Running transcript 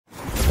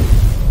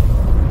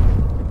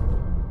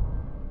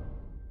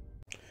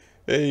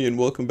Hey, and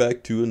welcome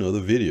back to another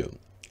video.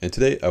 And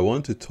today I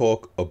want to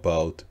talk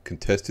about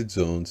contested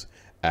zones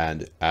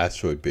and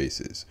asteroid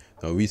bases.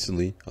 Now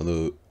recently, on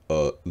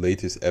the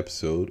latest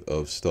episode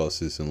of Star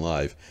Citizen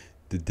Live,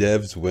 the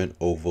devs went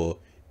over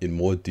in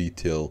more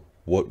detail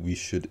what we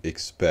should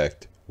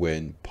expect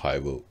when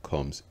Pyro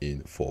comes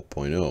in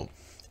 4.0.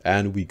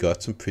 And we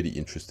got some pretty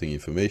interesting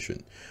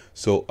information.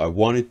 So I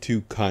wanted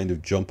to kind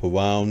of jump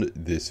around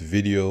this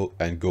video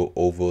and go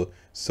over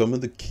some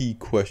of the key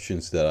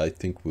questions that I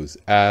think was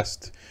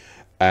asked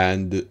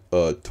and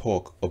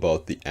talk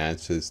about the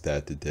answers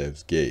that the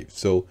devs gave.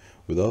 So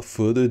without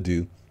further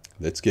ado,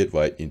 let's get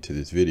right into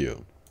this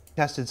video.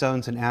 Contested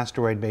zones and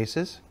asteroid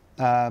bases.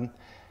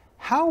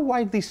 How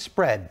widely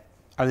spread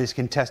are these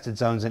contested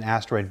zones and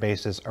asteroid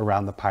bases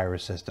around the Pyro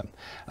system?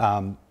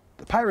 The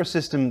Pyro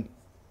system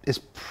is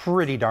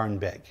pretty darn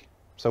big.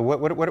 So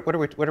what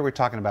are we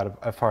talking about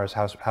as far as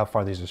how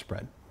far these are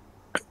spread?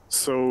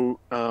 So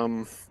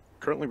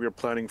currently we are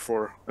planning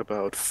for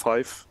about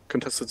 5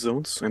 contested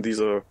zones, and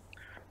these are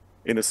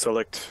in a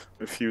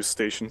few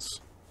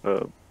stations,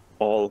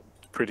 all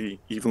pretty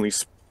evenly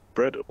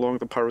spread along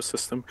the Pyro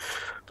system.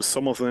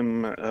 Some of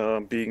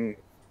them being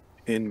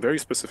in very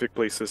specific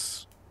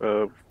places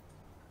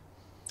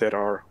that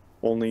are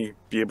only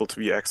be able to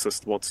be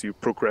accessed once you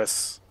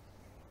progress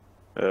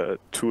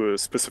to a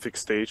specific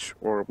stage,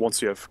 or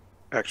once you have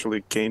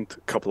actually gained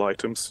a couple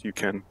items, you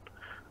can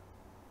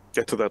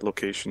get to that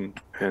location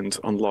and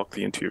unlock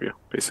the interior,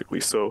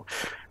 basically. So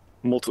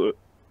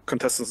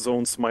contested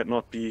zones might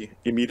not be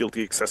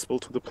immediately accessible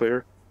to the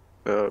player.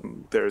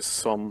 There's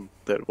some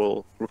that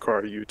will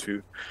require you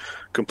to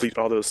complete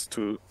others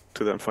to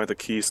then find the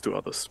keys to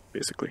others,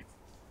 basically.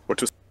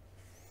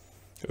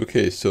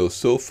 Okay, so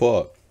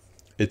far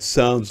it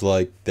sounds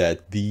like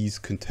that these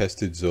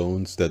contested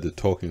zones that they're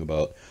talking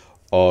about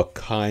are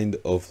kind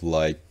of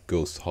like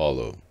Ghost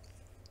Hollow,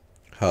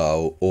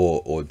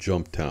 or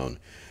Jump Town.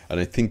 And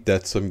I think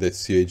that's something that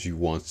CIG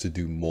wants to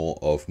do more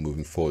of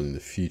moving forward in the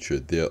future.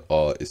 There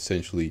are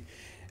essentially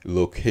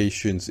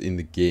locations in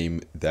the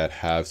game that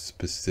have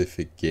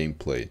specific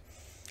gameplay,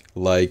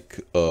 like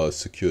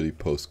Security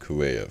Post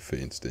Korea, for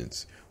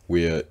instance,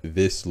 where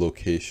this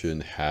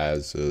location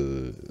has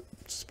a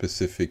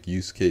specific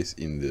use case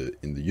in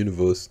the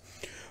universe,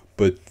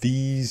 but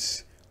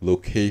these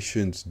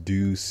locations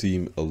do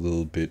seem a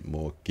little bit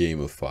more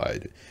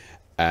gamified,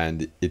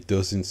 and it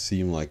doesn't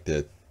seem like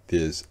that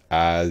there's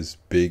as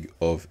big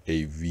of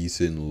a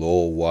reason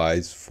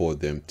lore-wise for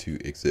them to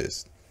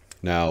exist.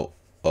 Now,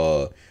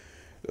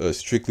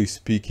 strictly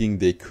speaking,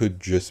 they could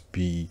just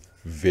be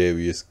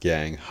various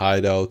gang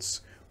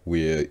hideouts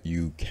where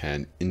you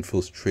can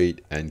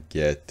infiltrate and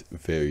get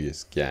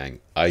various gang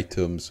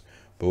items,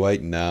 but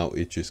right now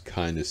it just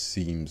kind of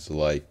seems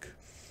like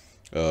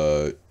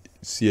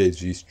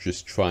CIG is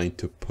just trying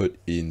to put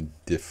in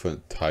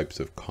different types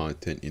of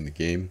content in the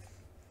game.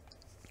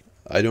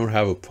 I don't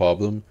have a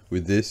problem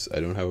with this. I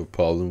don't have a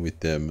problem with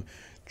them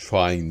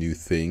trying new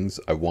things.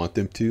 I want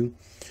them to.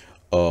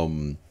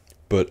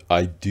 But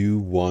I do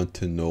want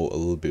to know a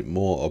little bit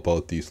more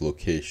about these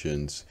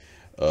locations,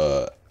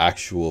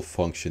 actual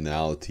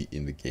functionality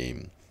in the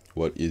game.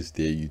 What is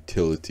their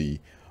utility?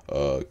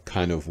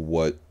 Kind of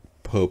what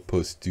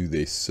purpose do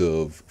they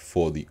serve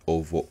for the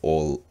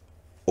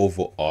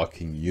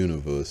overarching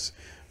universe,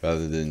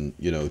 rather than,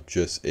 you know,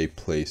 just a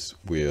place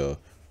where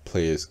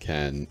players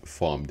can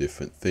farm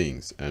different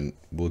things. And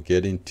we'll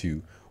get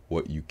into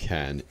what you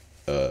can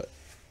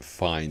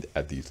find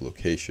at these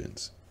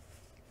locations.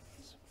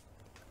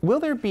 Will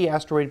there be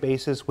asteroid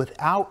bases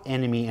without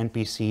enemy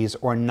NPCs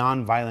or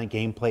non-violent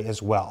gameplay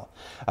as well?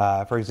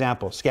 For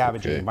example,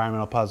 scavenging,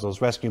 environmental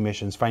puzzles, rescue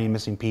missions, finding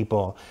missing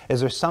people.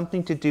 Is there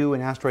something to do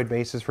in asteroid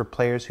bases for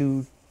players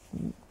who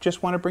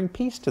just want to bring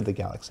peace to the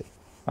galaxy?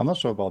 I'm not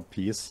sure about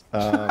peace,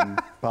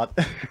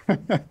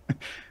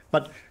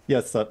 but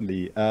yes,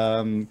 certainly.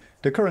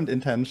 The current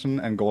intention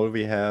and goal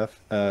we have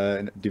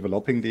in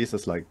developing these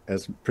is, like,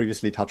 as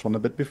previously touched on a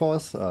bit before,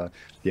 the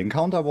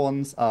encounter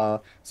ones are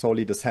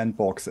solely the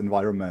sandbox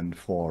environment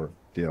for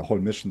the whole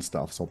mission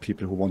stuff. So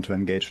people who want to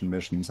engage in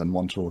missions and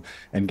want to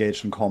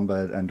engage in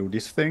combat and do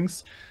these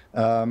things.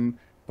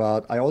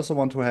 But I also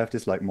want to have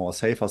this, like, more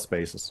safer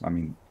spaces. I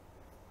mean,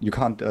 you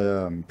can't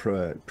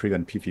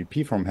prevent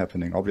PvP from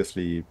happening,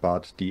 obviously,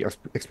 but the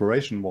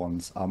exploration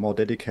ones are more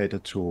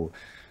dedicated to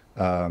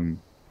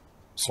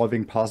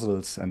solving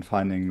puzzles and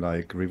finding,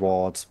 like,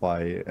 rewards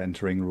by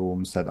entering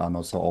rooms that are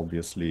not so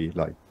obviously,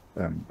 like,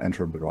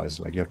 enterable, right?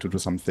 Like, you have to do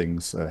some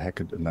things,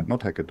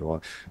 not hack a door,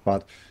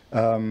 but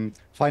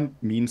find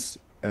means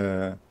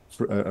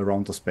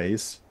around the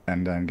space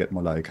and then get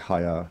more, like,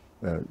 higher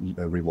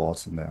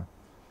rewards in there.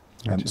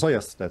 So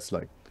yes, that's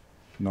like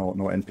no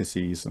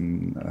NPCs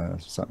and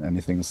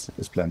anything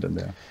is planned in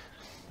there.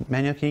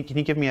 Manuel, can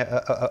you give me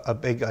a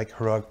big, like,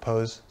 heroic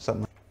pose,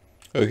 something?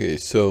 Okay,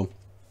 so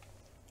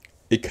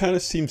it kind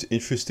of seems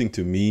interesting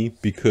to me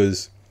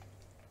because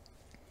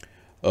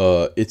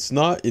it's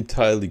not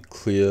entirely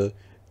clear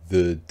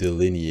the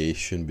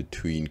delineation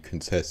between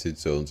contested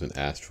zones and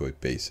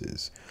asteroid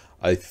bases.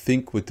 I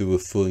think what they're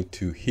referring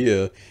to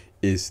here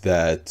is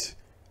that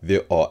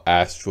there are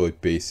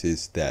asteroid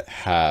bases that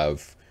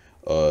have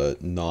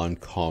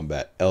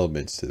non-combat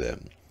elements to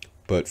them.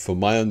 But from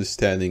my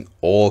understanding,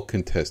 all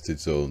contested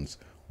zones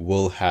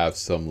will have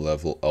some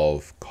level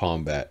of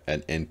combat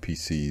and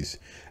NPCs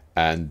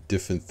and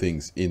different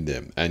things in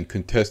them. And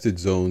contested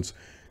zones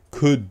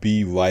could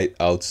be right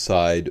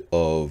outside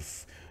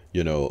of,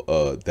 you know,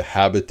 the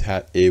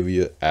habitat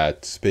area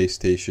at space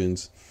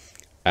stations.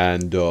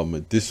 And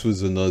this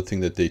was another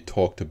thing that they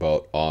talked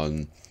about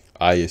on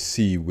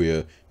aUEC,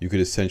 where you could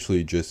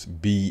essentially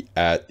just be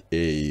at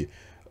a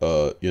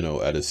you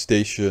know, at a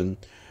station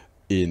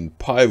in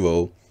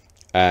Pyro,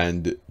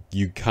 and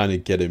you kind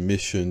of get a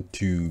mission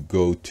to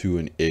go to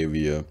an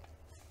area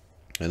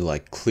and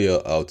like clear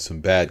out some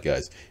bad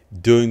guys.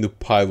 During the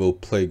Pyro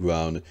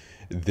playground,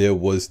 there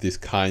was this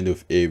kind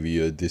of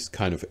area, this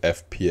kind of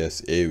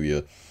FPS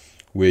area,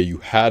 where you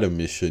had a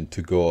mission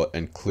to go out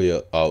and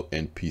clear out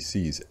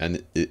NPCs,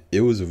 and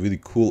it was a really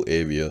cool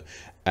area,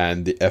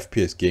 and the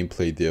FPS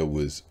gameplay there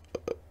was,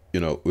 you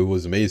know, it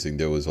was amazing.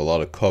 There was a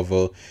lot of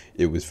cover,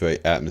 it was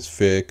very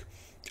atmospheric.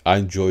 I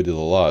enjoyed it a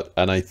lot,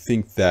 and I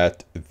think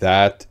that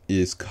that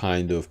is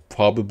kind of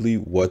probably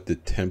what the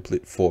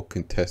template for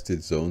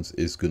contested zones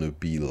is going to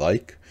be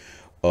like.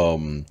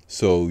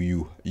 So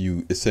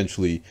you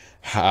essentially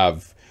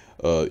have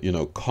you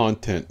know,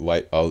 content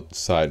right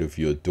outside of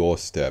your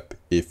doorstep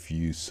if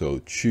you so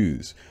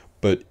choose.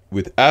 But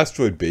with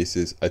asteroid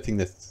bases, I think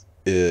that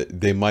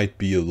they might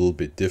be a little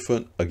bit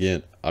different.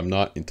 Again, I'm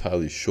not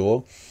entirely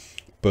sure,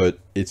 but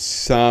it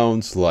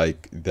sounds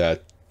like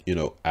that, you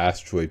know,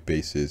 asteroid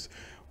bases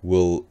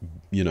will,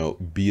 you know,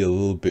 be a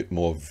little bit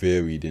more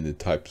varied in the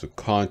types of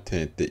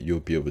content that you'll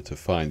be able to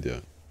find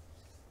there.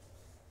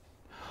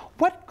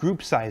 What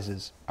group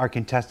sizes are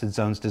contested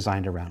zones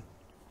designed around?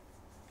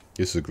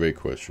 This is a great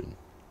question.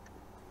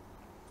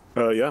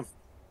 Yeah.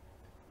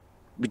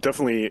 We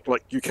definitely,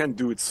 like, you can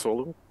do it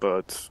solo,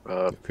 but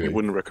we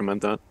wouldn't recommend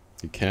that.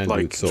 You can like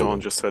do it solo.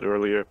 John just said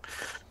earlier,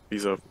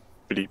 these are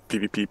really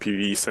PvP,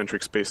 PvE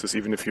centric spaces.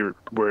 Even if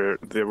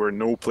there were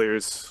no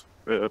players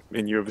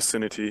in your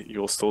vicinity,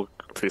 you'll still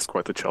face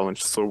quite the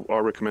challenge. So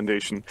our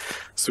recommendation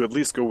is to at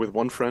least go with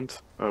one friend.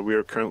 We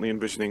are currently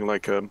envisioning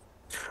like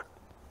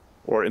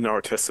or in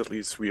our test at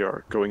least, we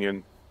are going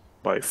in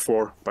by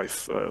 5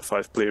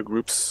 player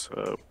groups.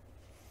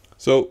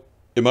 So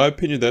in my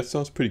opinion, that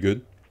sounds pretty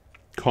good.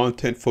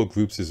 Content for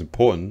groups is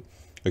important.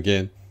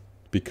 Again,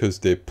 because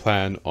they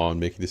plan on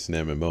making this an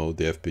MMO,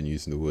 they have been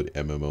using the word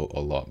MMO a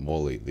lot more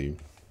lately.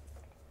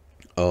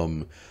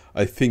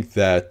 I think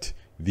that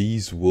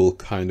these will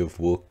kind of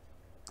work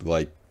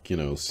like, you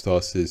know,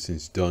 Star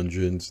Citizen's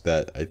dungeons,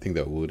 that I think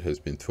that word has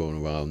been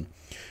thrown around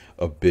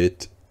a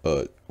bit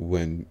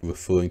when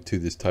referring to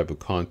this type of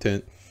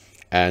content.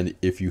 And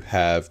if you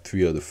have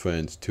 3 other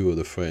friends, 2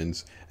 other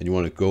friends, and you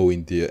want to go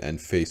in there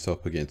and face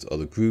up against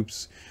other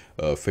groups,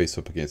 face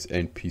up against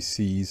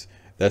NPCs,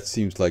 that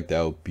seems like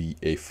that would be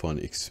a fun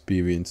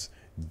experience.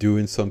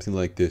 Doing something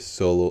like this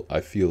solo,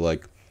 I feel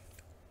like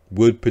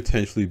would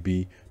potentially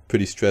be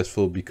pretty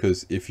stressful,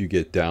 because if you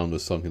get down or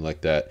something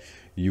like that,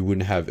 you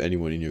wouldn't have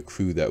anyone in your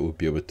crew that would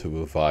be able to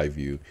revive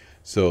you.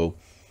 So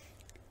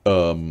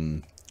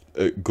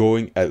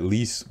going at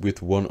least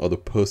with one other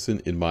person,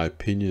 in my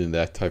opinion, in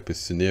that type of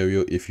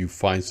scenario, if you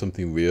find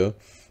something rare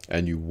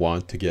and you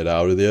want to get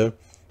out of there,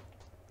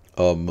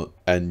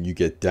 and you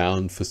get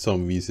down for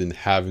some reason,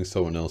 having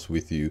someone else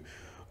with you,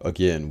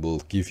 again, will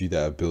give you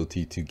that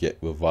ability to get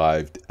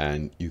revived,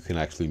 and you can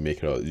actually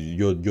make it out.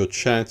 Your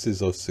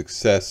chances of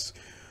success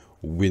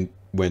when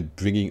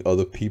bringing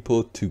other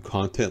people to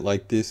content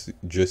like this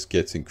just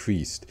gets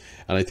increased.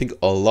 And I think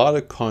a lot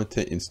of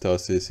content in Star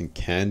Citizen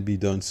can be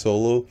done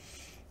solo,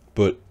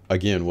 but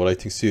again, what I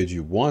think COG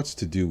wants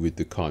to do with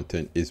the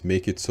content is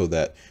make it so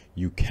that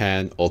you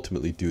can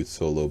ultimately do it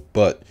solo,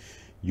 but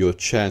your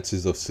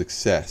chances of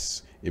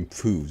success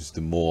improves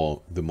the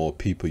more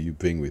people you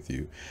bring with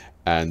you.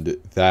 And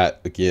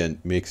that again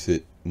makes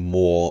it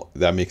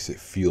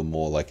feel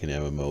more like an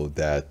MMO,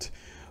 that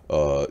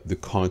the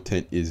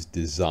content is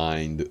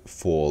designed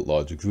for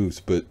larger groups.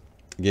 But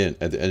again,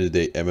 at the end of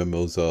the day,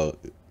 MMOs are,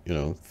 you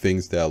know,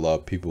 things that a lot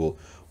of people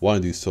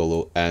want to do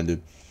solo.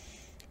 And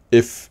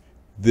if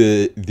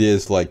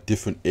there's like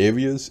different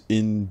areas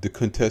in the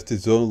contested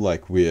zone,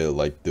 like where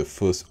like the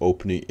first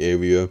opening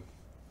area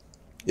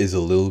is a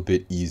little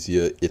bit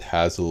easier, it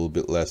has a little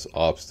bit less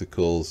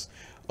obstacles,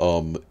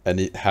 and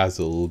it has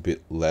a little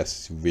bit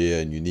less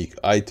rare and unique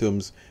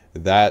items,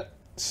 that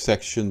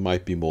section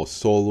might be more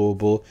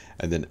soloable.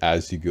 And then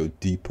as you go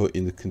deeper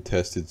in the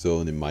contested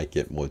zone, it might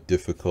get more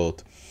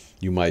difficult.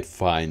 You might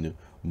find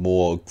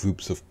more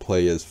groups of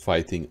players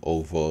fighting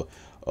over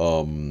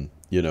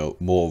you know,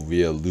 more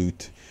rare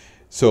loot.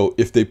 So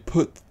if they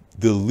put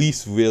the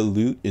least rare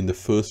loot in the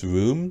first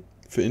room,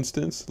 for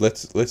instance,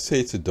 let's say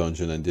it's a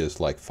dungeon and there's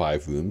like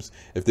 5 rooms.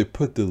 If they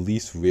put the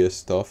least rare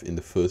stuff in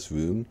the first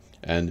room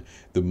and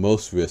the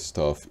most rare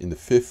stuff in the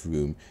 5th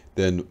room,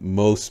 then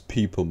most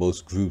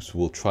groups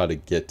will try to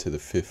get to the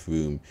 5th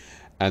room.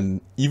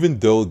 And even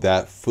though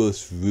that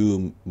first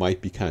room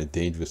might be kind of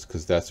dangerous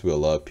because that's where a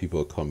lot of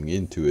people are coming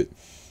into it,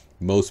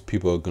 most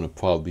people are going to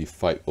probably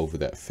fight over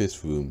that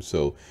fifth room.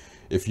 So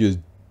if you're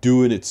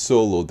doing it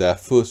solo, that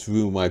first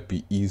room might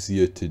be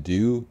easier to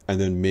do,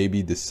 and then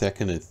maybe the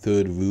second and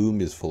third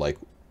room is for like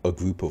a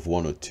group of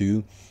 1 or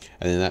 2,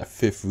 and then that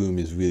fifth room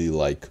is really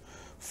like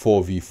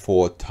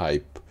 4v4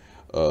 type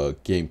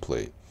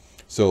gameplay.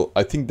 So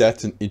I think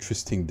that's an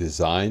interesting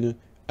design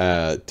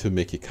to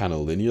make it kind of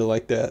linear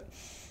like that.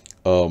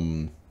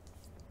 And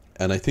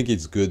I think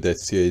it's good that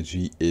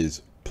CIG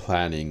is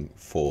planning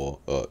for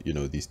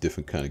these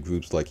different kind of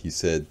groups, like he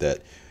said,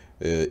 that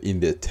in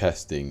their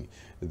testing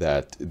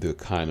that they're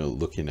kind of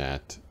looking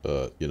at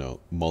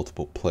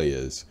multiple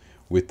players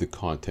with the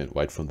content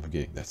right from the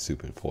beginning. That's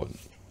super important.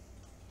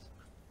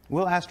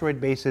 Will asteroid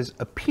bases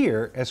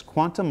appear as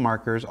quantum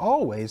markers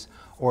always,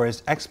 or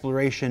as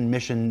exploration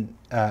mission,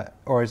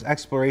 or is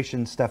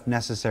exploration stuff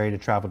necessary to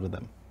travel to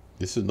them?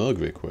 This is another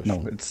great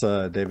question. No, it's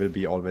they will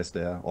be always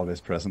there, always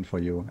present for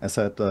you. As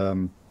said,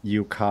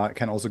 you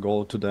can also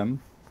go to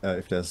them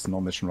if there's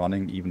no mission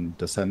running, even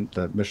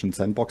the mission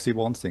sandboxy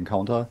ones, the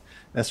encounter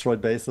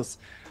asteroid bases.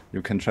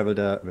 You can travel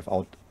there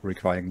without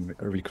requiring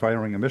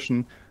a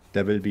mission.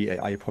 There will be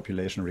AI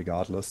population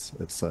regardless.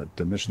 It's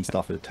the mission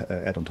stuff will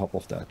add on top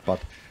of that.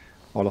 But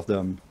all of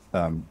them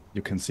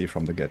you can see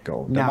from the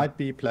get-go. There might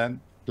be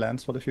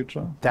plans for the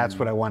future. That's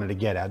what I wanted to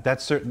get at.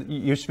 That's certain.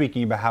 You're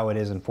speaking about how it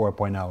is in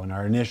 4.0 in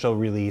our initial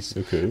release.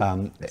 Okay.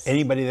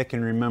 Anybody that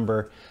can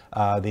remember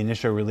the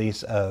initial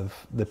release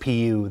of the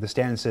PU, the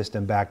standard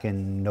system, back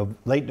in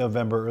late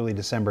November, early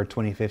December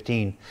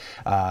 2015,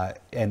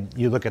 and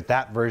you look at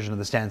that version of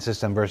the standard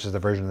system versus the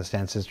version of the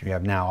standard system you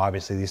have now,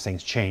 obviously these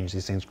things change,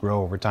 these things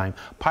grow over time.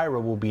 Pyro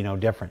will be no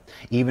different.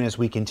 Even as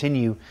we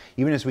continue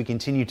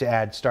to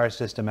add star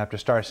system after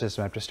star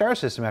system after star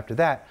system after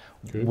that,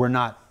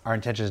 our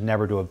intention is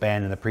never to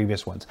abandon the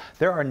previous ones.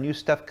 There are new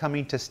stuff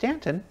coming to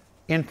Stanton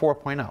in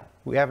 4.0.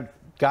 We haven't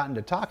gotten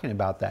to talking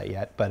about that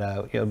yet, but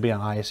it'll be on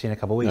ISC in a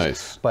couple weeks.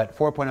 Nice. But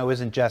 4.0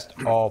 isn't just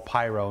all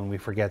Pyro and we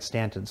forget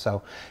Stanton.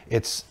 So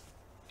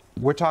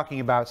we're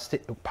talking about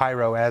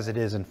Pyro as it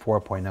is in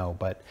 4.0,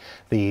 but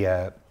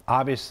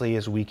obviously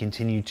as we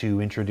continue to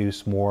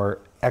introduce more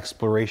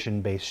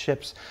exploration-based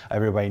ships,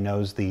 everybody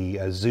knows the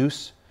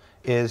Zeus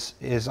is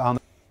on.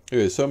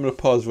 Okay, so I'm going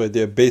to pause right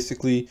there.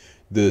 Basically,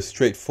 the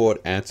straightforward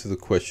answer to the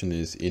question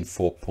is in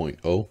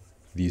 4.0,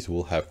 these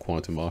will have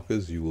quantum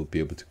markers. You will be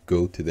able to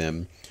go to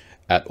them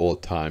at all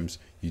times.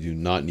 You do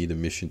not need a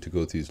mission to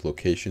go to these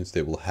locations.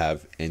 They will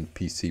have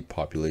NPC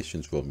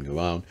populations roaming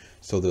around,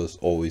 so there's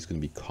always going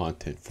to be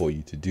content for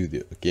you to do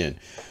there. Again,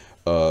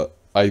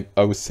 I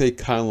would say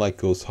kind of like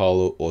Ghost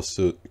Hollow or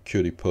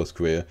Security Post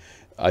Greer.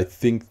 I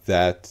think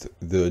that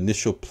the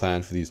initial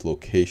plan for these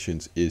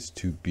locations is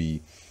to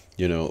be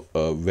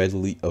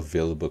readily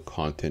available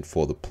content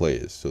for the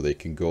players, so they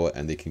can go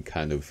and they can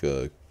kind of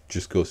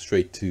just go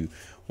straight to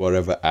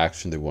whatever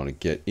action they want to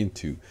get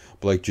into.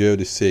 But like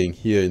Jared is saying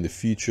here, in the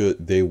future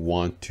they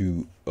want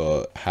to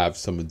have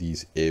some of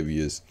these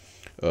areas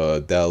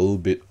that are a little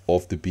bit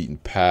off the beaten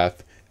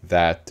path,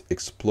 that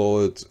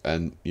explorers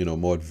and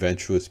more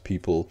adventurous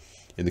people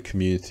in the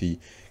community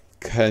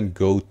can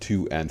go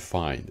to and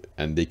find,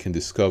 and they can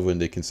discover,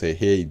 and they can say,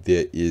 hey,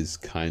 there is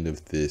kind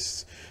of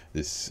this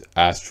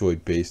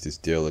asteroid base, this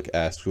derelict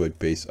asteroid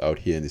base out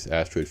here in this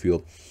asteroid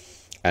field,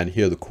 and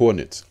here are the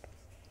coordinates.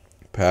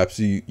 Perhaps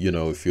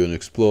if you're an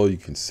explorer, you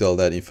can sell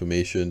that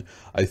information.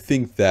 I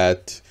think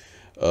that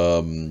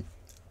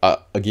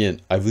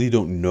again, I really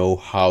don't know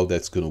how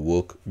that's going to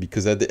work,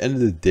 because at the end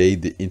of the day,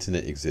 the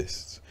internet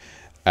exists,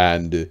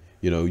 and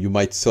you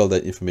might sell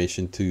that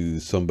information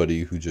to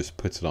somebody who just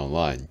puts it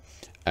online,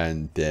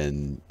 and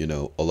then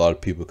a lot of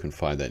people can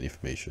find that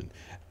information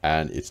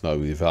and it's not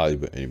really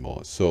valuable anymore.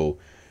 So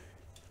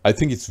I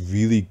think it's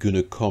really going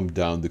to come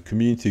down the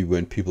community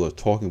when people are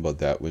talking about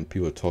that, when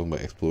people are talking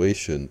about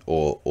exploration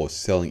or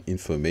selling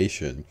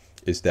information,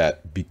 is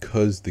that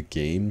because the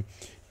game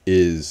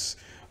is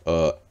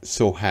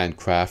so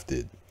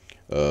handcrafted,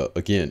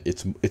 again,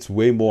 it's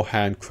way more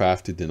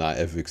handcrafted than I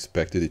ever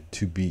expected it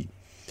to be.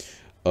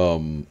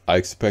 I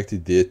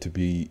expected there to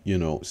be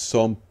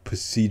some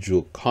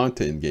procedural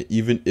content in the game,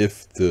 even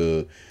if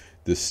the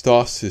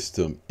star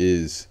system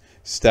is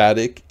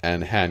static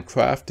and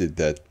handcrafted,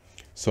 that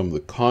some of the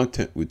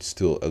content would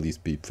still at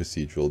least be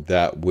procedural.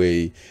 That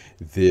way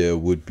there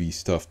would be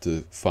stuff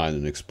to find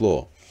and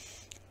explore.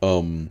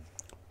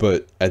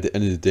 But at the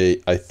end of the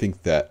day, I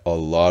think that a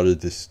lot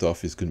of this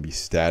stuff is going to be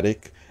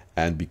static,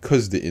 and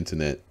because of the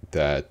internet,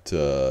 that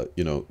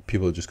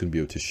people are just going to be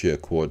able to share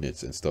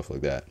coordinates and stuff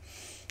like that.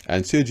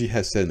 And CIG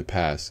has said in the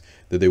past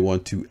that they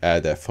want to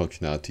add that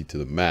functionality to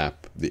the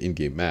map, the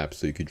in-game map,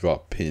 so you could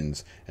drop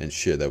pins and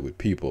share that with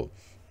people.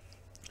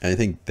 And I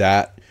think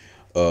that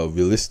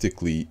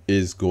realistically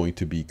is going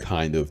to be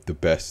kind of the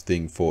best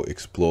thing for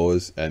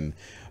explorers, and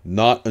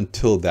not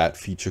until that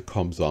feature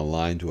comes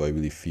online do I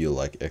really feel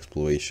like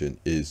exploration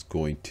is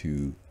going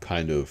to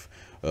kind of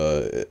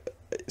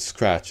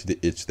scratch the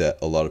itch that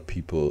a lot of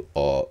people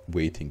are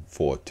waiting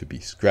for to be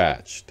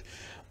scratched.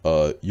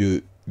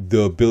 the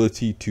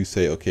ability to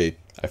say, okay,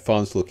 I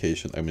found this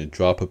location, I'm going to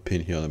drop a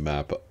pin here on the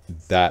map,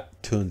 that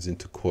turns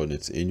into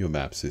coordinates in your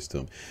map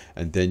system,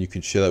 and then you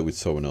can share that with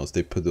someone else.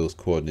 They put those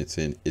coordinates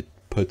in, it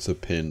puts a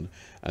pin,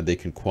 and they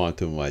can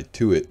quantum right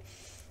to it.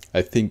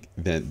 I think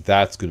that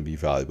that's going to be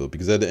valuable,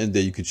 because at the end of the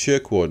day, you could share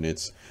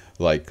coordinates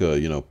like,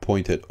 you know,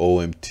 point at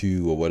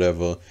OM2 or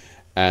whatever,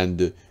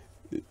 and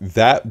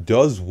that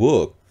does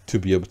work to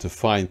be able to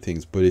find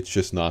things, but it's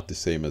just not the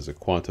same as a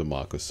quantum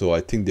marker. So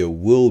I think there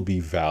will be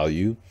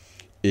value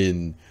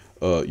in,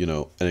 you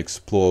know, an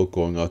explorer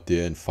going out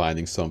there and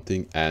finding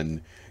something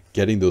and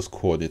getting those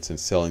coordinates and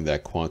selling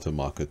that quantum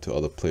marker to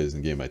other players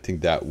in the game. I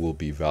think that will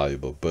be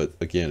valuable. But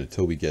again,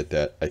 until we get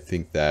that, I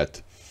think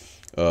that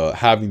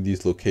having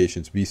these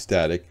locations be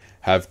static,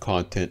 have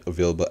content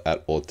available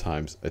at all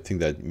times, I think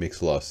that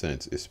makes a lot of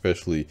sense,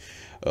 especially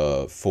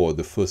for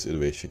the first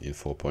iteration in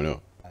 4.0.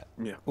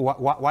 Yeah.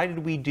 Why did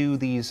we do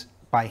these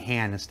by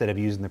hand instead of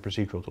using the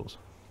procedural tools?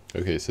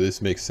 Okay, so this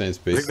makes sense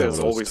I think based on there's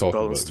what I was always a talking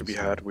about. balance to be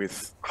had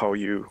with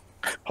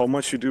how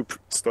much you do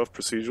stuff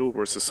procedural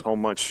versus how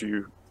much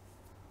you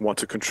want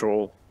to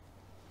control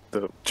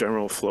the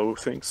general flow of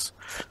things.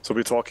 So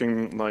we're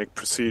talking like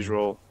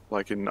procedural,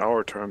 like in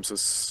our terms,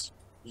 is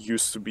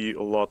used to be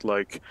a lot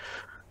like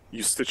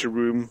you stitch a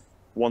room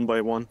one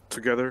by one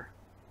together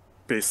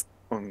based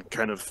on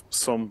kind of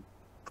some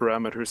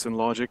parameters in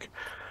logic.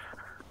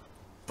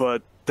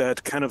 But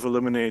that kind of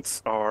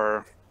eliminates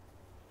our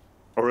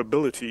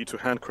ability to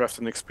handcraft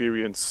an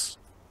experience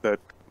that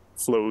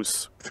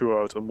flows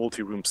throughout a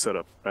multi-room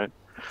setup, right?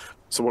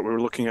 So what we're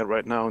looking at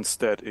right now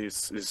instead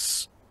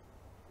is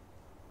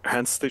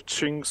hand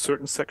stitching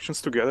certain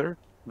sections together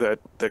that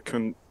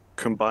can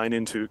combine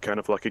into kind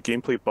of like a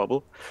gameplay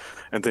bubble,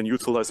 and then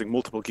utilizing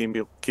multiple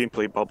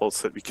gameplay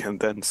bubbles that we can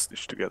then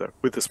stitch together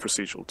with this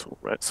procedural tool,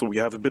 right? So we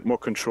have a bit more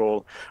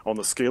control on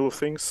the scale of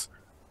things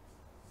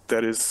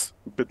that is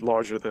a bit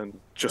larger than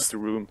just a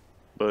room,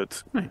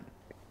 but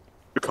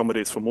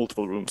accommodates for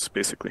multiple rooms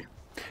basically.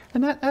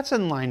 And that's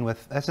in line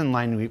with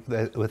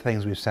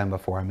things we've said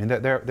before. I mean,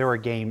 there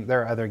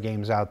are other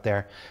games out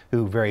there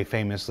who very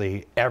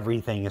famously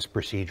everything is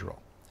procedural,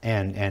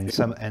 and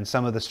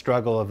some of the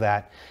struggle of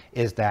that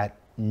is that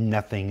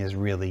nothing is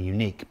really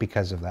unique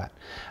because of that.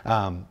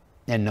 And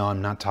no,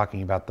 I'm not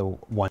talking about the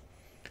one.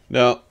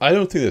 Now, I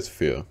don't think that's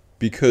fair,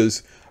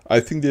 because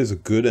I think there's a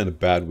good and a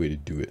bad way to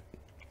do it,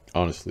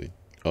 honestly.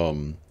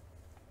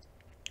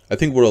 I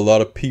think what a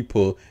lot of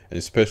people, and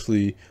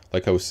especially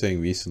like I was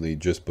saying recently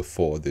just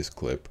before this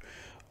clip,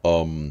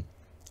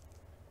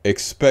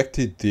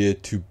 expected there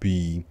to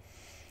be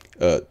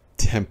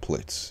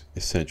templates,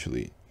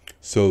 essentially.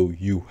 So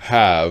you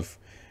have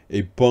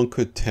a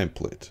bunker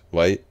template,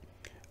 right?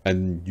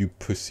 And you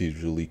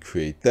procedurally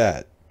create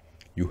that.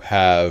 You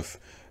have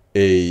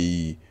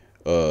a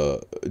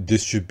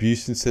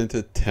distribution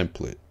center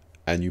template,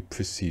 and you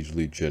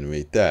procedurally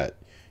generate that.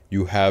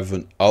 You have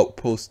an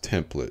outpost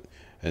template,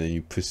 and then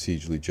you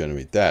procedurally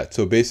generate that.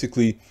 So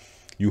basically,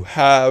 you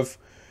have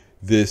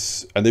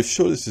this, and they've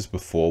showed us this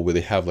before, where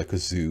they have like a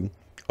zoo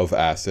of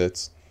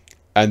assets,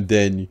 and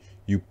then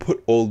you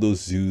put all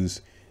those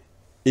zoos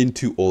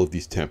into all of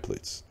these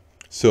templates.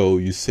 So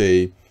you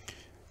say,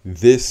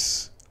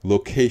 this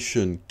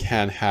location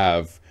can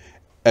have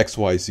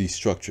XYZ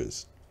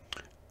structures,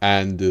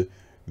 and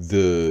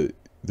the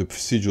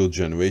procedural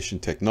generation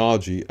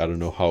technology, I don't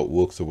know how it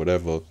works or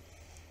whatever,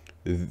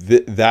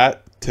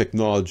 that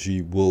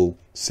technology will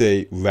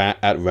say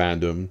at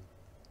random,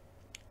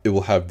 it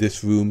will have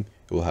this room,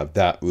 it will have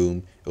that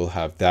room, it will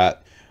have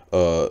that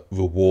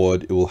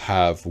reward, it will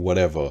have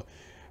whatever.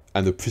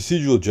 And the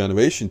procedural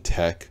generation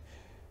tech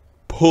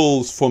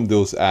pulls from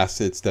those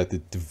assets that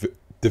the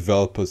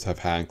developers have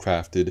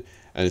handcrafted,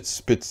 and it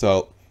spits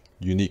out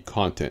unique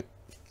content.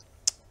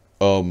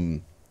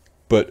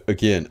 But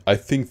again, I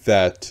think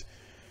that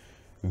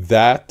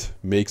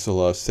makes a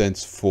lot of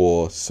sense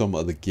for some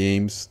other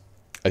games.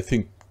 I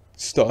think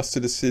Star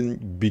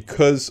Citizen,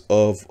 because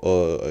of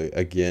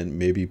again,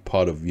 maybe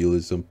part of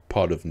realism,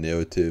 part of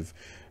narrative,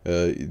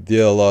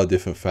 there are a lot of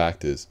different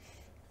factors.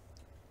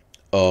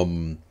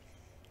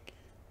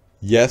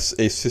 Yes,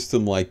 a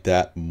system like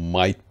that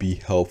might be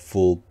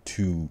helpful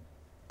to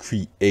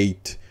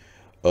create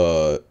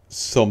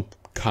some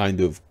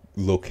kind of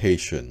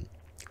location,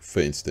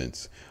 for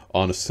instance,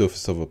 on the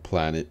surface of a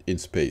planet in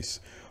space.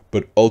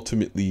 But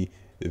ultimately,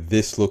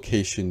 this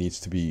location needs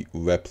to be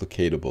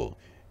replicatable.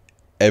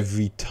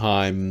 Every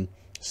time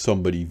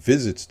somebody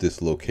visits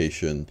this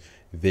location,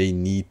 they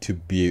need to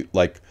be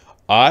like,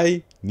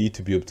 I need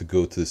to be able to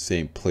go to the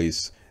same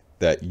place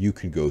that you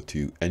can go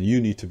to, and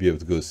you need to be able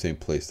to go to the same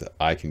place that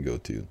I can go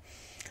to.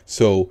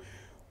 So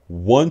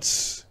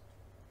once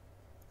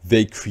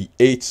they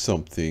create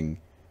something,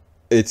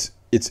 it's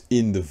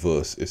in the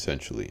verse,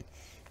 essentially.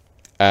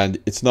 And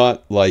it's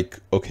not like,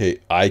 okay,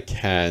 I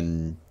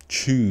can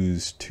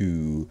choose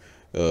to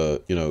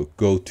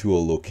go to a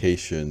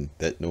location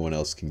that no one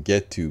else can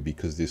get to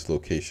because this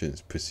location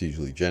is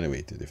procedurally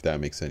generated, if that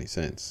makes any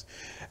sense.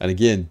 And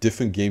again,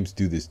 different games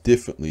do this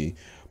differently,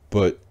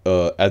 but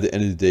at the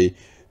end of the day,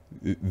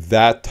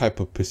 that type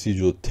of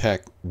procedural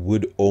tech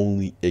would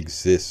only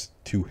exist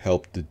to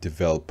help the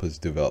developers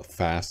develop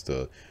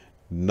faster,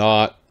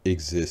 not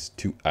exist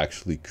to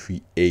actually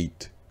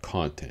create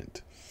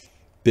content.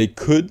 They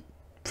could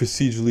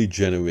procedurally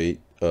generate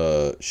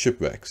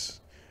shipwrecks,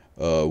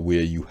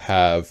 where you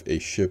have a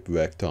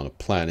shipwreck on a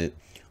planet.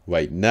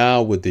 Right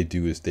now, what they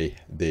do is they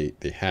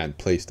hand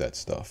place that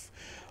stuff.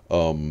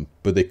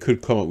 But they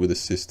could come up with a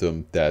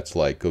system that's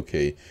like,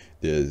 okay,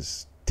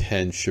 there's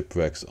 10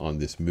 shipwrecks on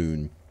this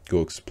moon,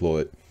 go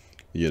explore it.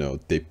 You know,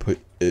 they put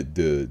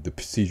the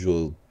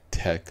procedural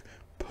tech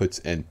puts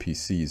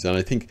NPCs, and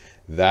I think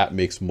that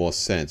makes more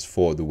sense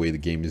for the way the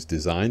game is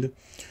designed,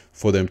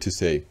 for them to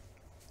say,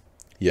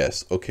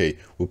 yes, okay,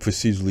 we're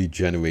procedurally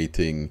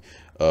generating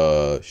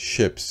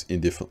ships in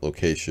different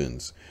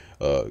locations,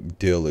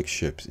 derelict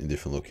ships in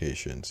different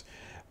locations,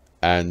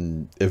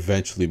 and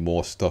eventually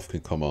more stuff can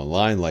come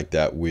online like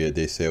that, where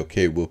they say,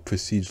 okay, we're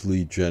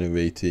procedurally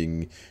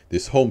generating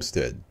this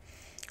homestead,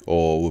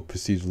 or we're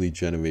procedurally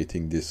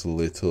generating this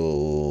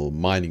little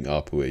mining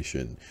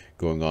operation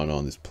going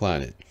on this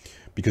planet.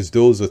 Because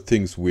those are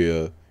things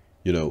where,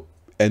 you know,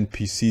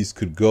 NPCs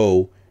could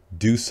go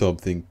do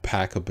something,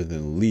 pack up and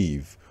then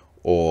leave.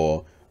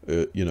 Or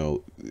you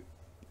know,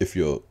 if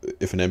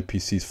an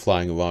NPC is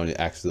flying around and it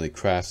accidentally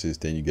crashes,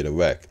 then you get a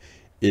wreck.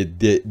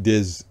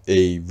 There's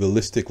a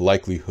realistic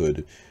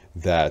likelihood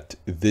that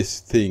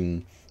this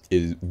thing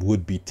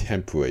would be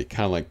temporary,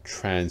 kind of like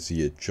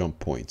transient jump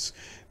points.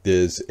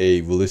 There's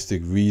a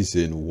realistic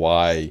reason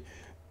why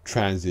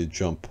transient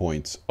jump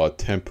points are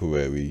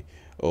temporary,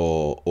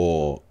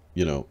 or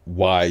you know,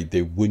 why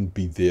they wouldn't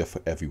be there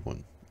for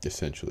everyone,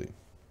 essentially.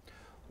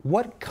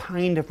 What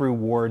kind of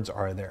rewards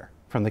are there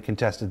from the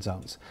contested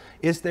zones?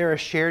 Is there a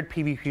shared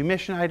PvP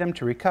mission item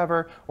to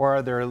recover, or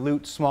are there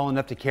loot small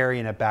enough to carry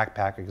in a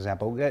backpack,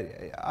 example?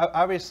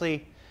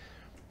 Obviously.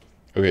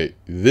 Okay,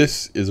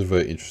 this is a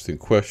very interesting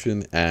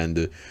question,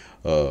 and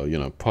you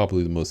know,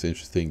 probably the most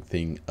interesting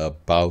thing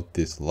about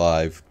this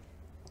live,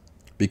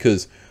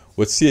 because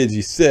what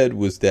CIG said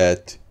was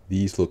that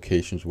these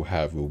locations will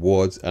have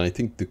rewards, and I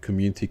think the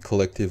community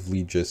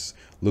collectively just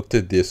looked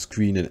at their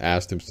screen and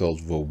asked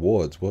themselves,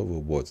 rewards? What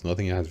rewards?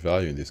 Nothing has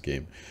value in this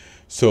game.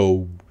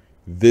 So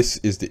this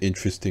is the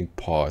interesting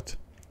part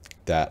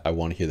that I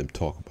want to hear them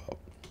talk about.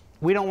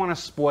 We don't want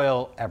to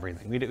spoil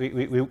everything.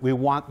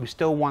 We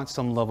still want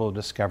some level of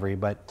discovery,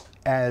 but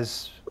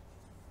as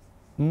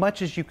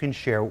much as you can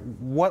share,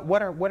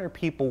 what are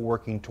people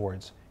working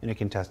towards in a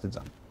contested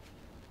zone?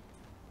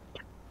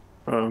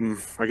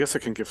 I guess I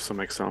can give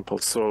some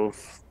examples. So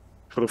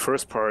for the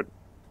first part,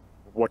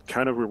 what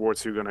kind of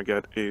rewards you're gonna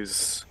get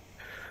is,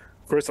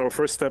 first, our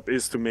first step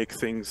is to make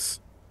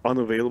things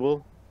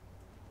unavailable,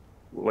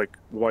 like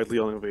widely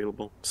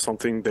unavailable,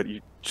 something that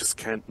you just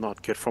can't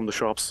not get from the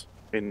shops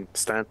in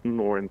Stanton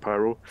or in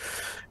Pyro.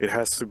 It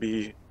has to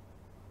be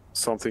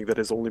something that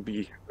is only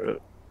be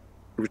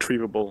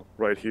retrievable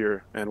right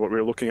here. And what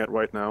we're looking at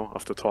right now,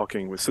 after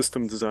talking with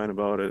system design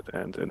about it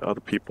and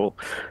other people,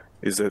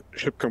 is that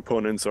ship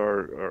components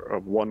are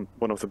one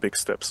of the big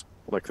steps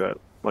like that,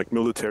 like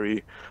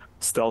military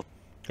stealth.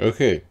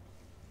 Okay,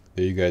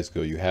 there you guys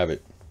go. You have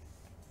it.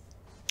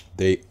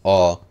 They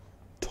are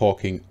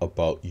talking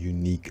about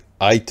unique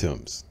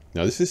items.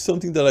 Now, this is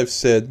something that I've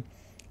said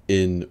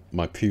in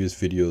my previous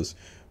videos,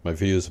 my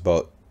videos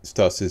about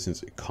Star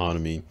Citizen's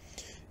economy,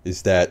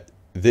 is that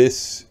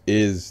this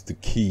is the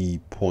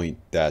key point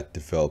that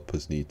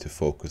developers need to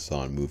focus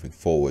on moving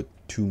forward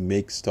to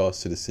make Star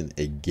Citizen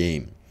a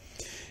game,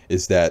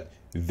 is that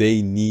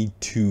they need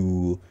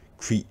to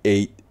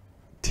create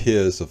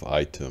tiers of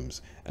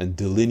items and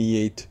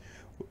delineate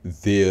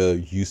their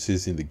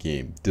uses in the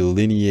game,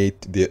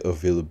 delineate their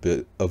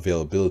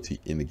availability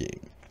in the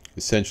game.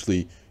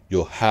 Essentially,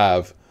 you'll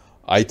have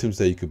items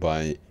that you could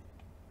buy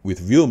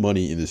with real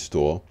money in the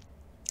store,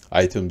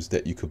 items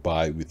that you could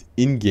buy with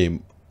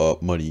in-game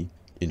money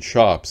in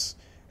shops,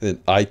 and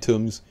then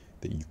items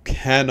that you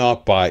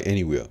cannot buy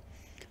anywhere,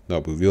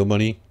 not with real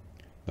money,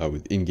 not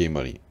with in-game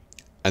money.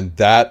 And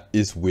that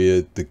is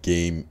where the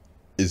game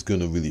is going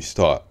to really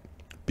start,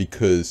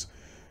 because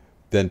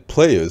then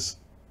players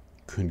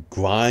can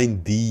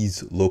grind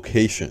these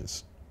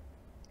locations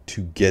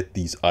to get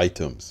these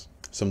items,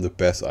 some of the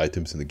best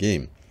items in the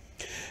game,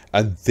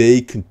 and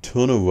they can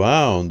turn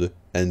around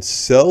and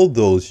sell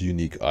those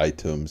unique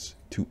items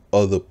to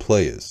other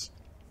players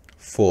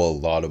for a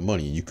lot of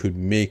money. You could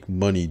make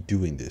money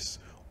doing this,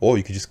 or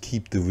you could just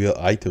keep the real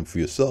item for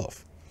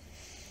yourself.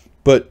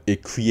 But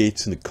it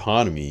creates an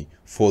economy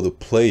for the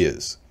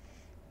players.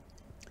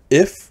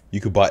 If you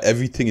could buy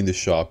everything in the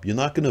shop, you're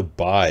not going to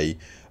buy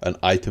an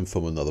item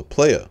from another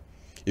player.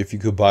 If you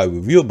could buy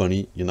with real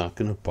money, you're not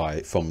going to buy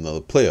it from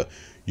another player.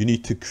 You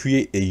need to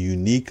create a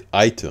unique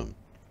item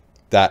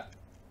that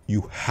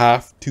you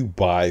have to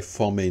buy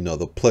from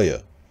another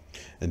player.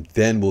 And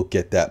then we'll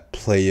get that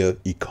player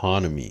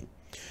economy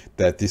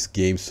that this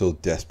game so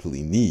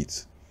desperately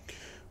needs.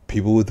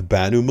 People with the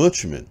Banu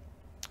Merchantman,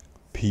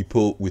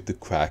 people with the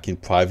Kraken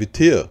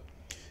Privateer.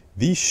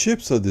 These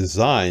ships are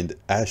designed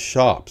as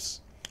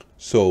shops.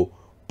 So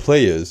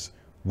players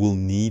will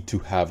need to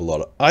have a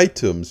lot of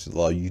items, a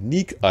lot of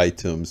unique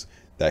items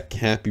that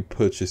can't be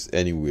purchased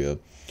anywhere,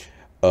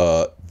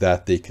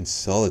 that they can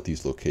sell at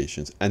these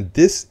locations. And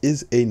this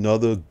is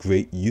another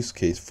great use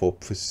case for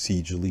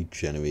procedurally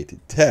generated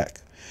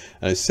tech.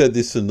 And I said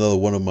this in another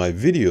one of my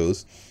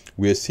videos,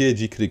 where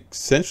CIG could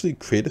essentially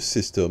create a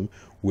system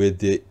where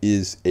there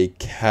is a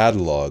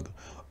catalog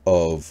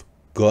of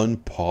gun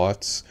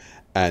parts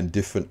and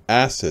different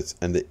assets,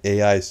 and the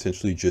AI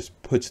essentially just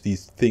puts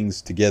these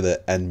things together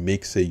and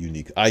makes a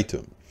unique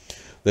item.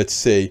 Let's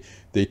say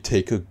they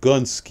take a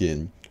gun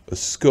skin, a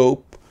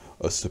scope,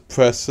 a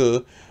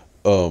suppressor,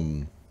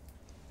 and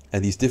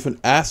these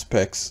different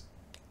aspects,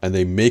 and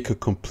they make a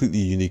completely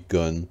unique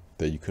gun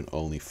that you can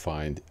only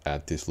find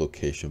at this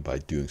location by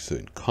doing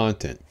certain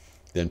content.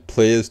 Then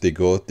players, they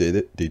go out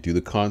there, they do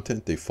the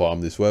content, they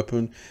farm this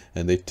weapon,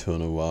 and they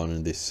turn around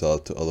and they sell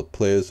it to other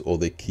players, or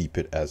they keep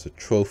it as a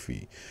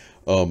trophy.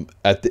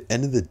 At the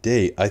end of the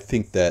day, I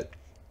think that,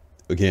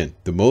 again,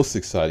 the most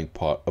exciting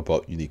part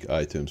about unique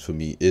items for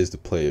me is the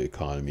player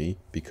economy,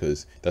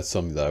 because that's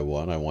something that I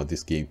want. I want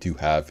this game to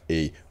have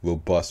a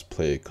robust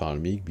player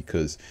economy,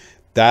 because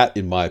that,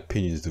 in my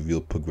opinion, is the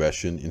real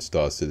progression in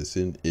Star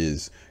Citizen,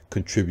 is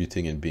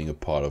contributing and being a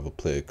part of a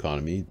player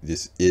economy.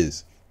 This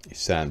is a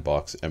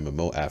sandbox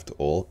MMO after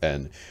all,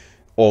 and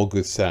all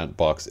good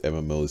sandbox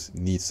MMOs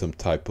need some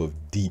type of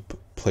deep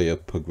player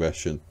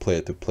progression,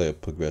 player to player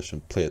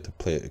progression, player to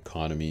player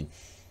economy.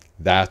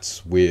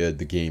 That's where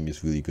the game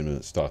is really going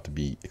to start to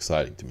be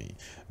exciting to me.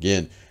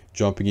 Again,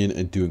 jumping in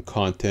and doing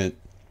content,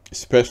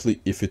 especially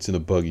if it's in a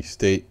buggy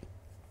state,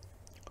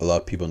 a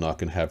lot of people are not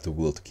going to have the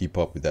will to keep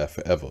up with that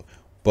forever.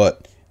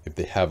 But if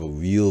they have a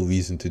real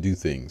reason to do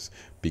things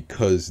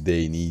because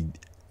they need,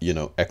 you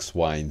know, X,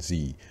 Y, and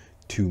Z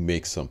to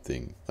make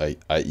something,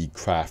 like i.e.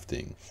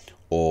 crafting,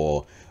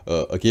 or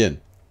again,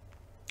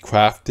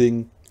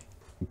 crafting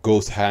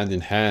goes hand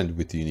in hand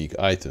with the unique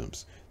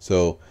items.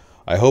 So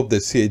I hope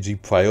that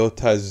CIG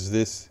prioritizes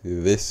this.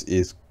 This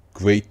is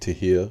great to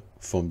hear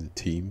from the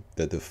team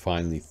that they're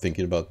finally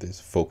thinking about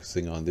this,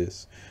 focusing on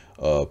this,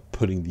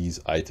 putting these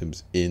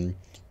items in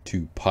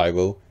to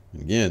Pyro.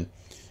 And again,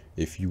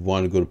 if you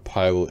want to go to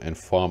Pyro and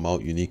farm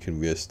out unique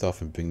and rare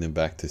stuff and bring them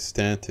back to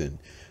Stanton,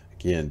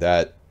 again,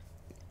 that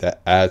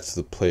adds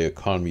to the player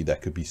economy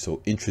that could be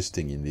so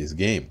interesting in this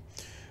game.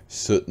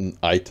 Certain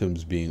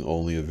items being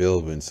only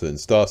available in certain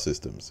star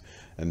systems,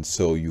 and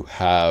so you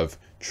have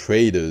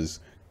traders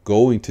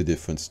going to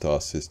different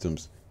star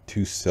systems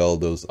to sell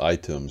those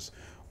items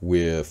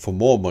where for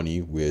more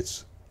money, where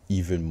it's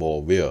even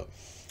more rare.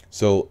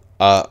 So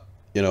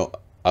you know,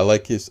 I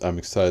like this. I'm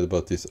excited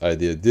about this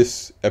idea.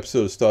 This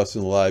episode of Star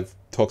Citizen Live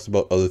talks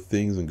about other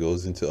things and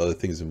goes into other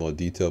things in more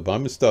detail, but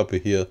I'm gonna stop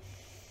it here.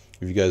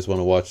 If you guys want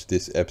to watch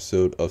this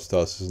episode of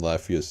Star Citizen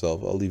Live for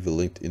yourself, I'll leave a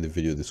link in the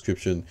video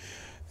description.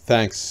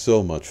 Thanks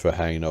so much for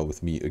hanging out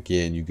with me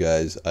again, you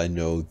guys. I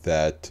know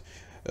that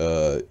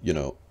you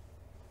know,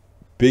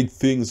 big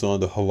things on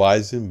the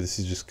horizon. This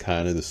is just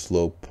kind of the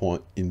slow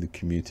point in the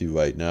community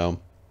right now.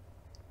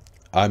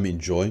 I'm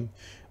enjoying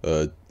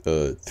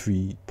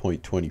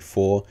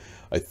 3.24.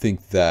 I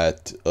think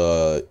that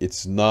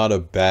it's not a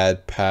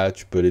bad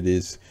patch, but it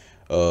is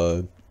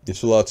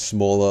it's a lot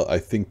smaller. I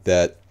think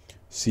that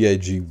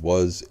CIG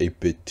was a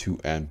bit too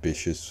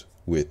ambitious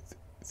with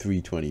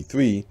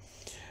 3.23,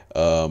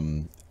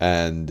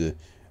 and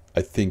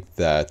I think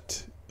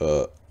that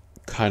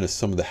kind of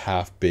some of the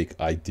half-baked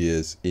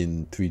ideas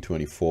in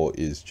 3.24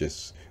 is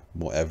just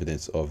more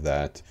evidence of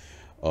that.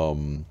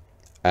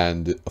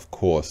 And of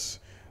course,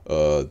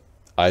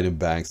 item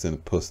banks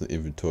and personal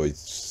inventory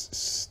is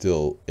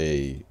still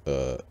a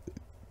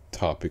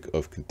topic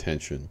of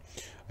contention.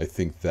 I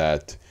think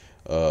that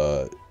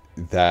that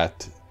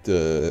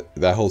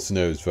whole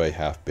scenario is very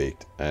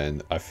half-baked,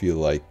 and I feel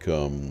like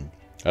I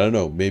don't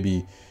know,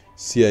 maybe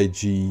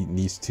CIG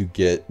needs to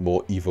get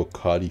more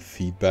Evocati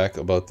feedback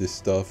about this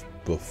stuff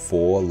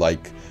before,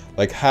 like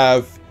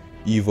have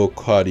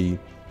Evocati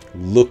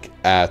look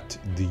at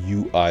the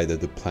UI that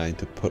they're planning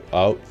to put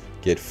out,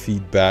 get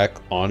feedback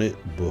on it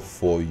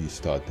before you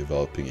start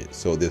developing it.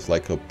 So there's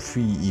like a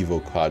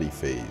pre-Evocati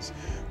phase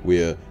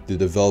where the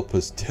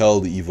developers tell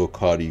the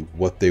Evocati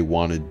what they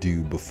want to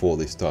do before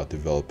they start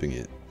developing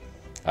it.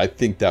 I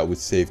think that would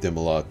save them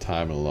a lot of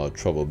time and a lot of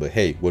trouble, but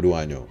hey, what do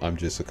I know? I'm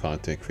just a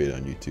content creator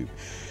on YouTube.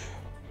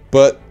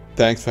 But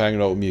thanks for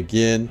hanging out with me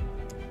again.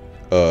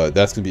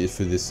 That's gonna be it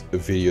for this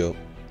video,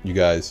 you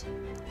guys.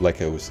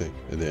 Like I always say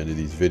at the end of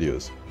these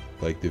videos,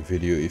 like the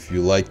video if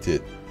you liked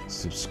it,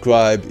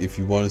 subscribe if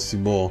you want to see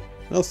more,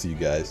 and I'll see you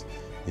guys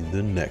in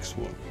the next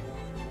one.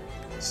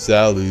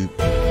 Salute.